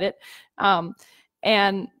get good at it.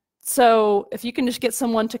 And so if you can just get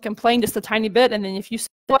someone to complain just a tiny bit, and then if you say,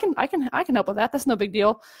 I can help with that, that's no big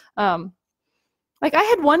deal. Like I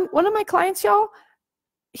had one of my clients, y'all,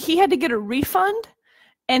 he had to get a refund,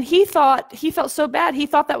 and he felt so bad. He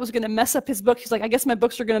thought that was going to mess up his book. He's like, I guess my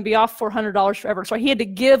books are going to be off $400 forever. So he had to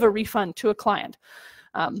give a refund to a client.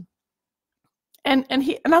 And I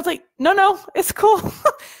was like, no, it's cool.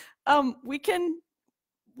 We can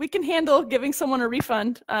handle giving someone a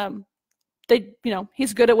refund.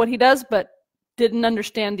 He's good at what he does, but didn't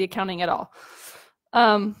understand the accounting at all.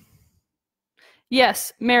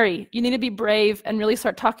 Yes, Mary, you need to be brave and really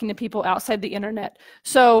start talking to people outside the internet.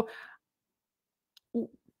 So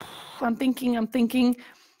I'm thinking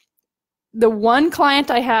the one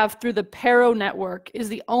client I have through the Paro network is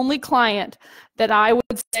the only client that I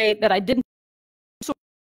would say that I didn't.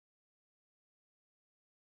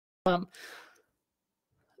 A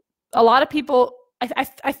lot of people,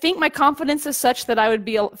 I think my confidence is such that I would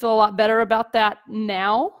feel a lot better about that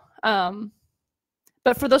now.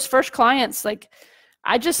 But for those first clients, like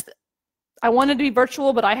I wanted to be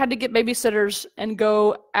virtual, but I had to get babysitters and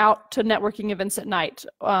go out to networking events at night.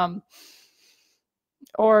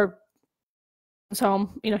 Or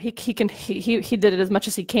home, you know, he did it as much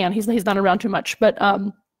as he can. He's not around too much, but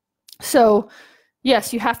so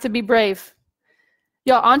yes, you have to be brave.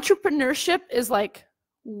 Y'all, entrepreneurship is like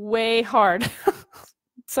way hard.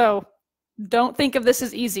 So don't think of this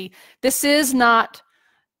as easy. This is not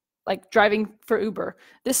like driving for Uber.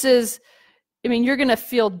 This is, I mean, you're going to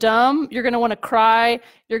feel dumb. You're going to want to cry.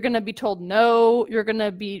 You're going to be told no.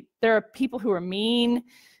 There are people who are mean.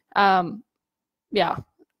 Yeah.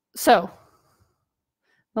 So,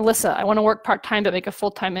 Melissa, I want to work part-time but make a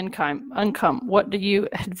full-time income. What do you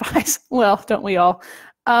advise? Well, don't we all?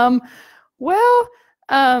 I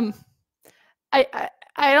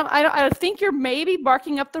think you're maybe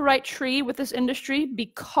barking up the right tree with this industry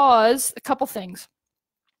because a couple things.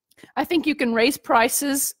 I think you can raise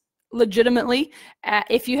prices legitimately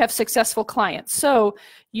if you have successful clients. So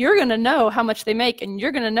you're going to know how much they make and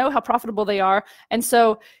you're going to know how profitable they are. And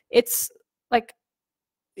so it's like,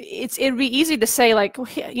 it'd be easy to say like,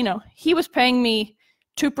 you know, he was paying me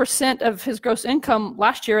 2% of his gross income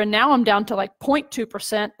last year and now I'm down to like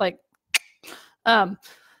 0.2%. Like,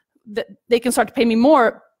 that they can start to pay me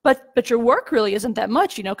more, but your work really isn't that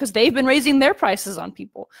much, you know, because they've been raising their prices on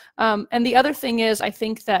people. And the other thing is, I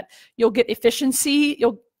think that you'll get efficiency.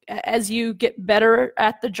 As you get better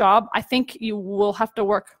at the job, I think you will have to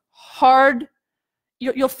work hard.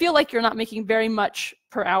 You'll feel like you're not making very much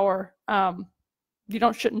per hour.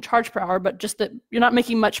 You shouldn't charge per hour, but just that you're not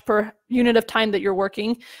making much per unit of time that you're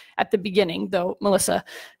working at the beginning, though, Melissa.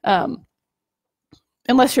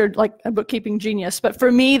 Unless you're like a bookkeeping genius. But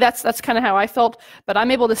for me, that's kind of how I felt. But I'm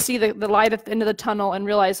able to see the light at the end of the tunnel and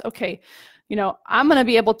realize, okay, you know, I'm going to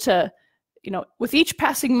be able to, you know, with each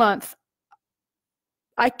passing month,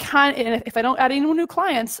 and if I don't add any new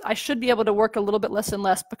clients, I should be able to work a little bit less and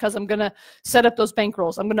less because I'm going to set up those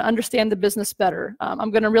bankrolls. I'm going to understand the business better.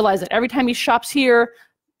 I'm going to realize that every time he shops here,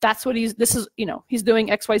 that's what he's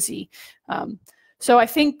doing X, Y, Z. So I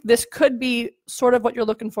think this could be sort of what you're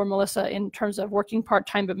looking for, Melissa, in terms of working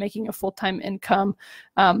part-time but making a full-time income.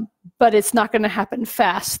 But it's not going to happen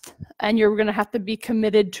fast. And you're going to have to be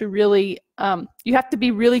committed to really, you have to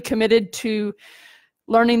be really committed to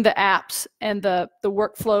learning the apps and the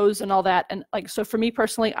workflows and all that. And like, so for me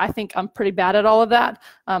personally, I think I'm pretty bad at all of that.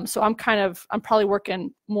 So I'm probably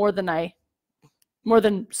working more than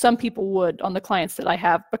some people would on the clients that I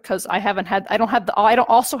have because I don't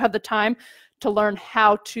also have the time to learn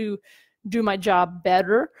how to do my job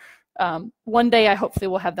better. One day I hopefully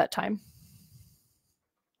will have that time.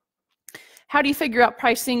 How do you figure out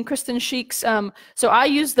pricing? Kristen Sheeks. So I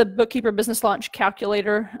use the Bookkeeper Business Launch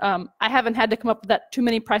Calculator. I haven't had to come up with too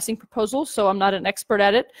many pricing proposals, so I'm not an expert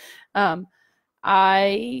at it.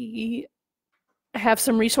 I have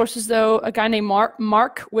some resources though. A guy named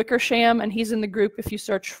Mark Wickersham, and he's in the group if you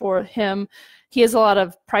search for him. He has a lot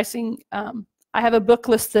of pricing. I have a book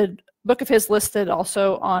of his listed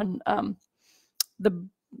also on my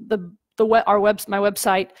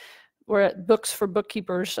website. We're at Books for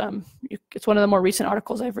Bookkeepers. It's one of the more recent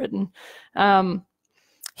articles I've written.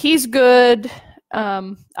 He's good.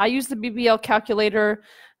 I use the BBL calculator.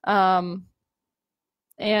 And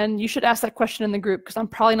you should ask that question in the group because I'm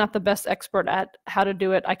probably not the best expert at how to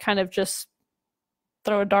do it. I kind of just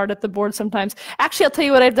throw a dart at the board sometimes. Actually, I'll tell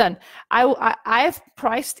you what I've done. I've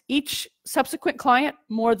priced each subsequent client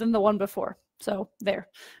more than the one before. So there.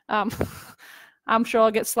 I'm sure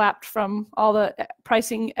I'll get slapped from all the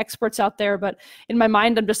pricing experts out there, but in my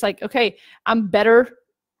mind, I'm just like, okay, I'm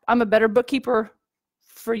a better bookkeeper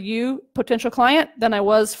for you, potential client, than I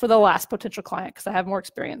was for the last potential client because I have more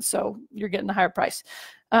experience. So you're getting a higher price.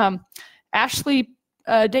 Ashley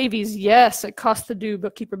Davies, yes, it costs to do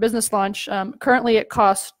Bookkeeper Business Launch. Currently, it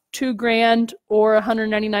costs $2,000 or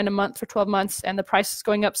 $199 a month for 12 months, and the price is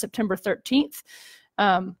going up September 13th.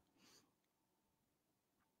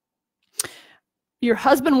 Your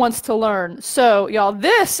husband wants to learn. So, y'all,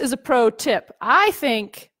 this is a pro tip. I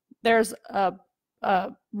think there's a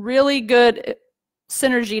really good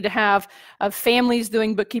synergy to have of families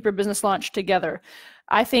doing Bookkeeper Business Launch together.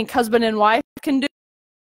 I think husband and wife can do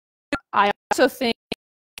it. I also think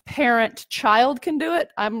parent-child can do it.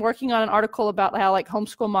 I'm working on an article about how like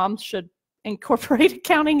homeschool moms should incorporate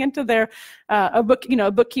accounting into their a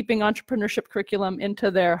bookkeeping entrepreneurship curriculum into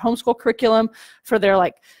their homeschool curriculum for their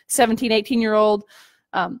like 17, 18-year-old.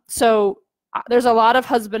 So there's a lot of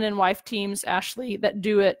husband and wife teams, Ashley, that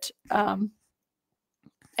do it. And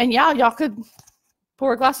yeah, y'all could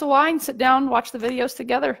pour a glass of wine, sit down, watch the videos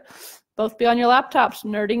together. both be on your laptops,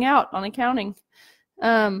 nerding out on accounting.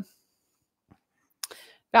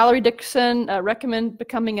 Valerie Dixon recommend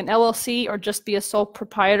becoming an LLC or just be a sole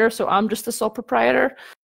proprietor. So I'm just a sole proprietor.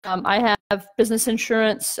 I have business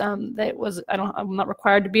insurance. I'm not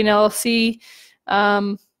required to be an LLC.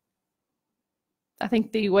 I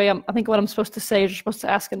think what I'm supposed to say is you're supposed to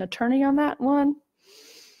ask an attorney on that one.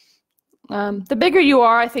 The bigger you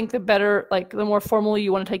are, I think the better, like the more formal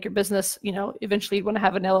you want to take your business, you know, eventually you want to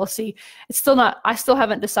have an LLC. It's still not, I still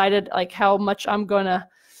haven't decided like how much I'm gonna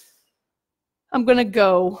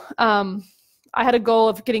go. I had a goal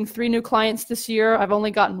of getting 3 new clients this year. I've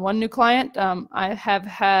only gotten 1 new client. I have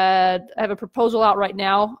a proposal out right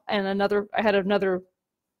now, and I had another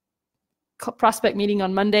prospect meeting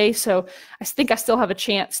on Monday. So I think I still have a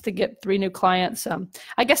chance to get 3 new clients.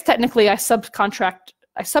 I guess technically I subcontract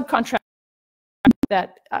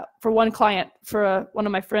that for 1 client for one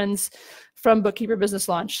of my friends from Bookkeeper Business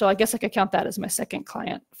Launch. So I guess I could count that as my 2nd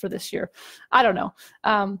client for this year. I don't know.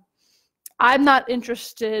 I'm not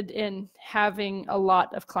interested in having a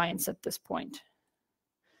lot of clients at this point.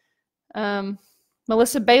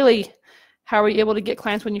 Melissa Bailey, how were you able to get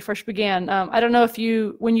clients when you first began? I don't know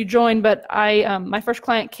when you joined, but my first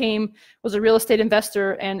client was a real estate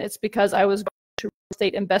investor, and it's because I was going to real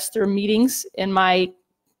estate investor meetings in my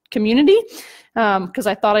community, because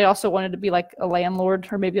I thought I also wanted to be like a landlord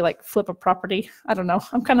or maybe like flip a property. I don't know.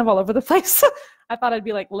 I'm kind of all over the place. I thought I'd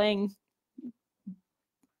be like laying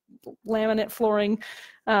laminate flooring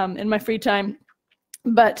in my free time,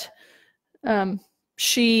 but there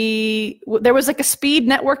was like a speed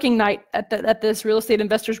networking night at this real estate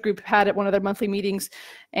investors group had at one of their monthly meetings,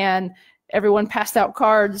 and everyone passed out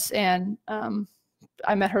cards, and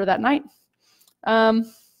I met her that night. All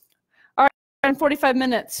right, in 45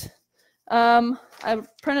 minutes. I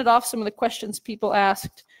printed off some of the questions people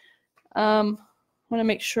asked. I want to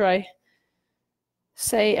make sure I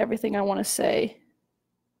say everything I want to say.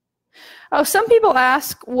 Oh, some people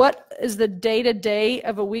ask, what is the day-to-day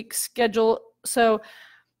of a week schedule? So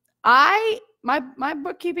my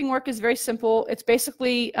bookkeeping work is very simple. It's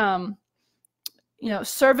basically,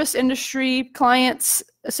 service industry clients,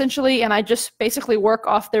 essentially, and I just basically work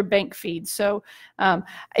off their bank feeds. So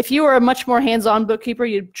if you are a much more hands-on bookkeeper,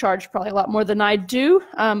 you'd charge probably a lot more than I do.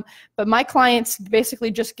 But my clients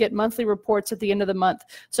basically just get monthly reports at the end of the month.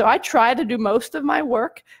 So I try to do most of my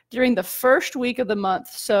work during the first week of the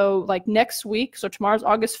month. So like next week, so tomorrow's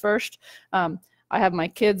August 1st, I have my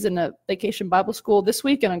kids in a vacation Bible school this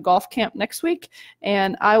week and a golf camp next week,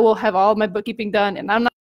 and I will have all of my bookkeeping done, and I'm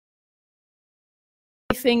not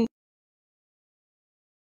anything,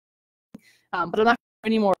 but I'm not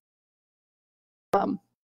anymore.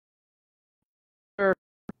 For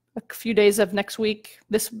a few days of next week,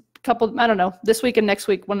 this week and next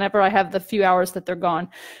week, whenever I have the few hours that they're gone.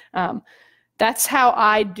 That's how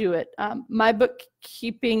I do it. My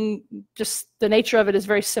bookkeeping, just the nature of it is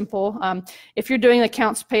very simple. If you're doing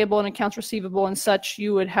accounts payable and accounts receivable and such,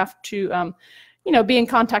 you would have to, be in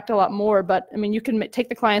contact a lot more. But I mean, you can take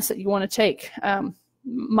the clients that you want to take.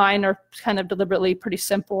 Mine are kind of deliberately pretty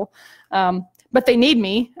simple, but they need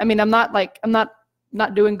me. I mean, I'm not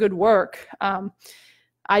doing good work. I've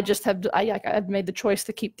made the choice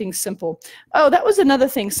to keep things simple. Oh, that was another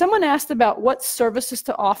thing. Someone asked about what services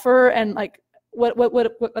to offer and like what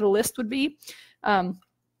a list would be. I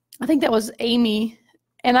think that was Amy.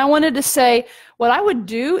 And I wanted to say what I would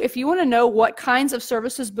do if you want to know what kinds of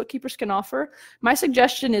services bookkeepers can offer. My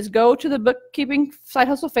suggestion is go to the Bookkeeping Side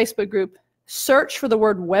Hustle Facebook group, search for the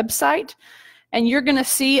word website, and you're going to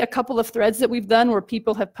see a couple of threads that we've done where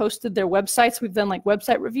people have posted their websites. We've done like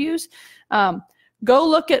website reviews. Go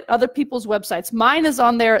look at other people's websites. Mine is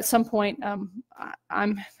on there at some point.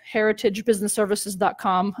 I'm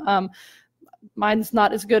heritagebusinessservices.com. Mine's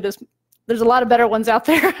not as good as, there's a lot of better ones out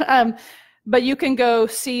there. But you can go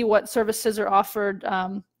see what services are offered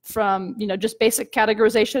from, just basic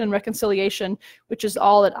categorization and reconciliation, which is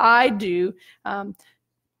all that I do.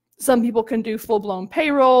 Some people can do full-blown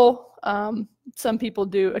payroll. Some people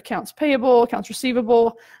do accounts payable, accounts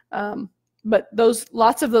receivable. But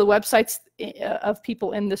lots of the websites of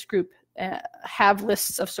people in this group have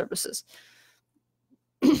lists of services.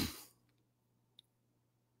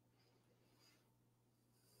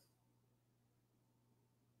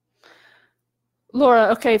 Laura,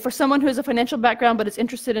 okay, for someone who has a financial background but is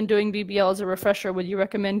interested in doing BBL as a refresher, would you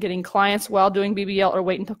recommend getting clients while doing BBL or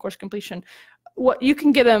wait until course completion? You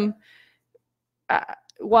can get them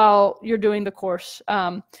while you're doing the course.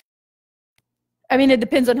 I mean, it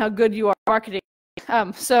depends on how good you are at marketing.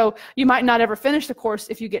 So you might not ever finish the course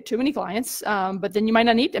if you get too many clients, but then you might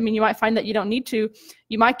not need, I mean, you might find that you don't need to.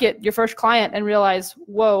 You might get your first client and realize,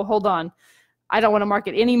 whoa, hold on. I don't want to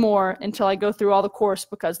market anymore until I go through all the course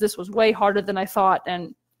because this was way harder than I thought.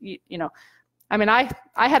 And, you know, I mean, I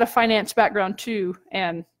had a finance background too,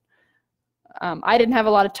 and I didn't have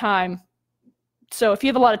a lot of time. So if you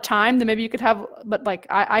have a lot of time, then maybe you could have, but like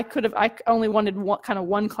I only wanted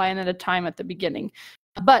one client at a time at the beginning.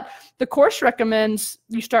 But the course recommends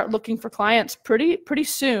you start looking for clients pretty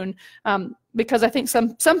soon, because I think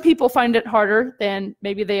some people find it harder than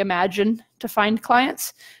maybe they imagine to find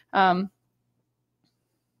clients.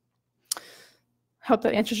 Hope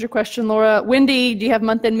that answers your question, Laura. Wendy, do you have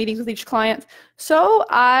month-end meetings with each client? So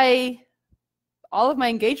all of my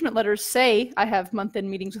engagement letters say I have month-end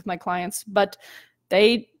meetings with my clients, but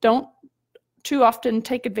they don't too often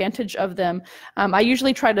take advantage of them. I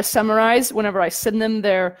usually try to summarize whenever I send them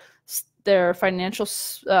their financial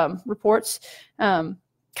reports, kind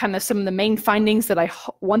of some of the main findings that I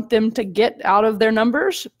want them to get out of their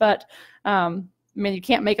numbers. But I mean, you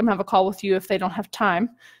can't make them have a call with you if they don't have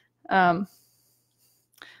time.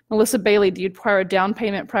 Melissa Bailey, do you require a down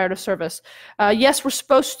payment prior to service? Yes, we're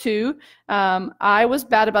supposed to. I was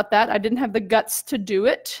bad about that. I didn't have the guts to do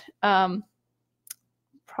it.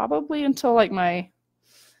 Probably until like my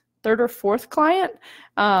third or fourth client.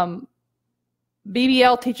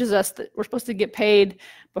 BBL teaches us that we're supposed to get paid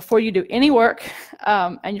before you do any work,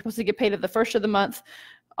 and you're supposed to get paid at the first of the month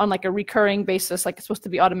on like a recurring basis, like it's supposed to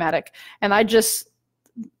be automatic. And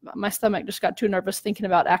my stomach just got too nervous thinking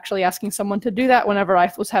about actually asking someone to do that whenever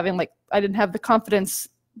I was having, like, I didn't have the confidence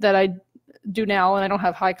that I do now, and I don't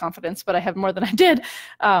have high confidence, but I have more than I did.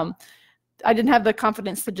 I didn't have the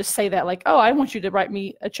confidence to just say that, like, oh, I want you to write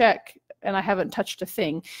me a check, and I haven't touched a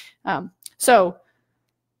thing. In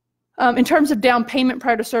terms of down payment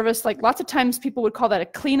prior to service, like lots of times people would call that a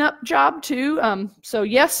cleanup job too. So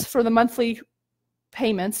yes, for the monthly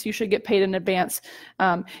payments, you should get paid in advance.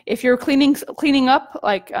 If you're cleaning up,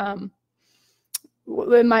 like I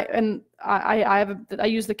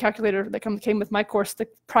use the calculator that came with my course to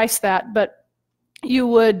price that, but you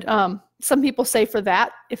would, some people say for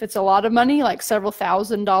that, if it's a lot of money, like several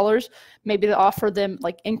 $1,000s, maybe to offer them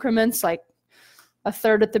like increments, like a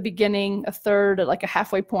third at the beginning, a third at like a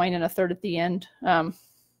halfway point, and a third at the end.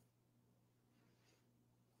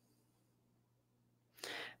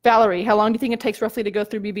 Valerie, how long do you think it takes roughly to go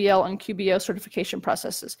through BBL and QBO certification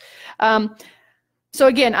processes? So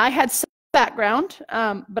again, I had some background,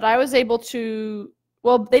 but I was able to,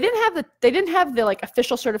 well, they didn't have the like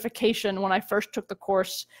official certification when I first took the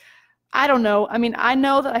course. I don't know. I mean, I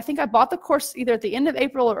know that I think I bought the course either at the end of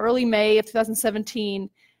April or early May of 2017.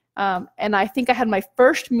 And I think I had my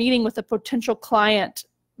first meeting with a potential client,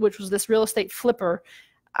 which was this real estate flipper.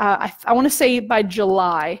 I want to say by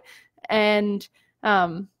July. And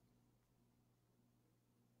I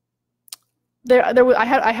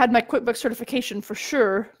had my QuickBooks certification for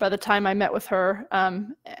sure by the time I met with her,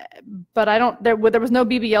 but there was no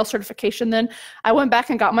BBL certification then. I went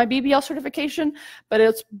back and got my BBL certification,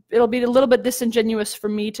 but it'll be a little bit disingenuous for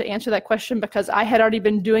me to answer that question because I had already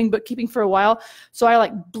been doing bookkeeping for a while, so I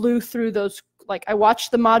like blew through those. Like I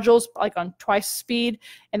watched the modules like on twice speed,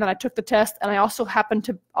 and then I took the test, and I also happen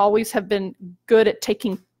to always have been good at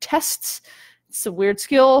taking tests. It's a weird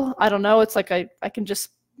skill. I don't know. It's like I can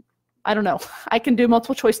just, I don't know. I can do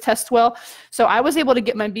multiple choice tests well. So I was able to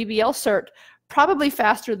get my BBL cert probably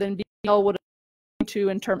faster than BBL would have to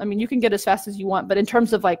in terms, I mean, you can get as fast as you want, but in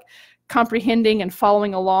terms of like comprehending and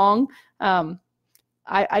following along, I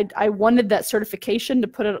wanted that certification to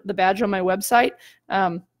put the badge on my website.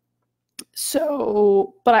 But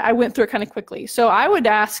I went through it kind of quickly. So I would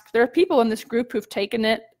ask, there are people in this group who've taken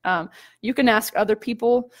it. You can ask other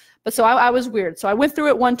people. But so I was weird. So I went through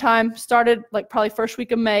it one time, started like probably first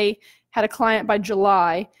week of May, had a client by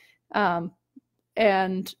July.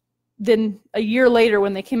 And then a year later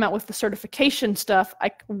when they came out with the certification stuff,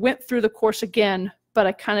 I went through the course again, but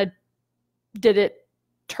I kind of did it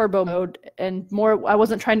turbo mode and more, I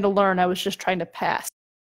wasn't trying to learn, I was just trying to pass.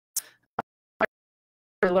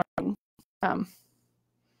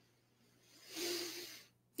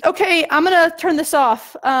 Okay, I'm gonna turn this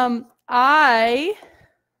off. I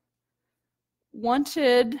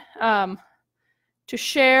wanted to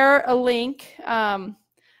share a link, a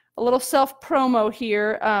little self-promo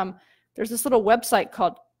here. There's this little website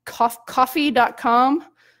called coffee.com.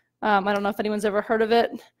 I don't know if anyone's ever heard of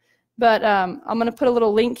it, but I'm going to put a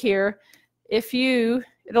little link here. It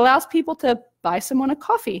allows people to buy someone a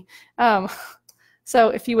coffee. So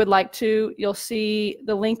if you would like to, you'll see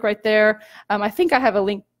the link right there. I think I have a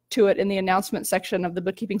link to it in the announcement section of the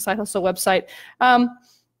Bookkeeping Side Hustle website.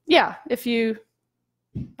 Yeah, if you,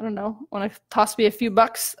 I don't know, want to toss me a few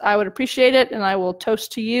bucks, I would appreciate it, and I will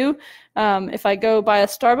toast to you. If I go buy a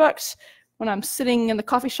Starbucks when I'm sitting in the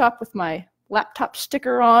coffee shop with my laptop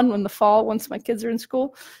sticker on in the fall once my kids are in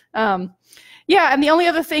school. Yeah, and the only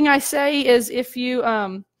other thing I say is if you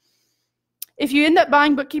end up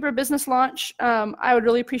buying Bookkeeper Business Launch, I would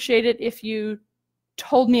really appreciate it if you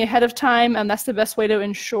told me ahead of time, and that's the best way to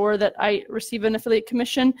ensure that I receive an affiliate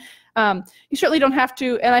commission. You certainly don't have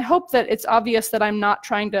to, and I hope that it's obvious that I'm not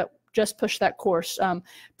trying to just push that course.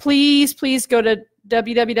 Please go to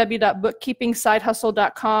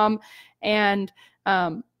www.bookkeepingsidehustle.com, and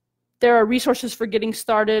there are resources for getting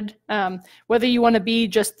started. Whether you want to be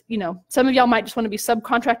just, some of y'all might just want to be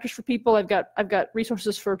subcontractors for people. I've got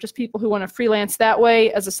resources for just people who want to freelance that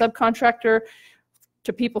way as a subcontractor,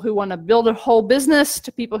 to people who want to build a whole business,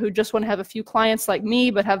 to people who just want to have a few clients like me,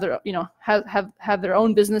 but have their, have their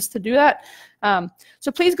own business to do that.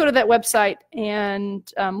 So please go to that website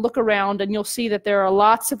and look around, and you'll see that there are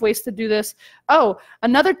lots of ways to do this. Oh,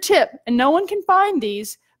 another tip, and no one can find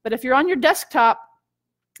these, but if you're on your desktop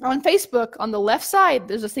on Facebook, on the left side,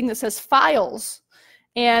 there's a thing that says Files.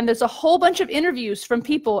 And there's a whole bunch of interviews from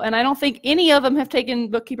people, and I don't think any of them have taken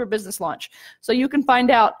Bookkeeper Business Launch. So you can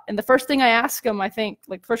find out, and the first thing I ask them, I think,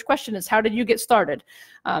 like the first question is, how did you get started?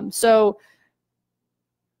 So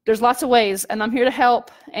there's lots of ways, and I'm here to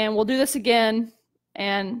help, and we'll do this again,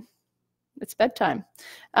 and it's bedtime.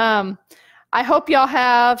 I hope y'all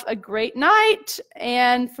have a great night,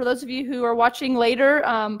 and for those of you who are watching later,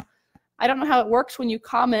 I don't know how it works when you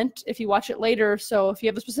comment if you watch it later, so if you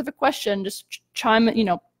have a specific question, just chime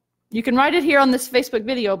in, you can write it here on this Facebook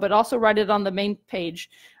video, but also write it on the main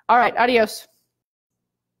page. All right, adios.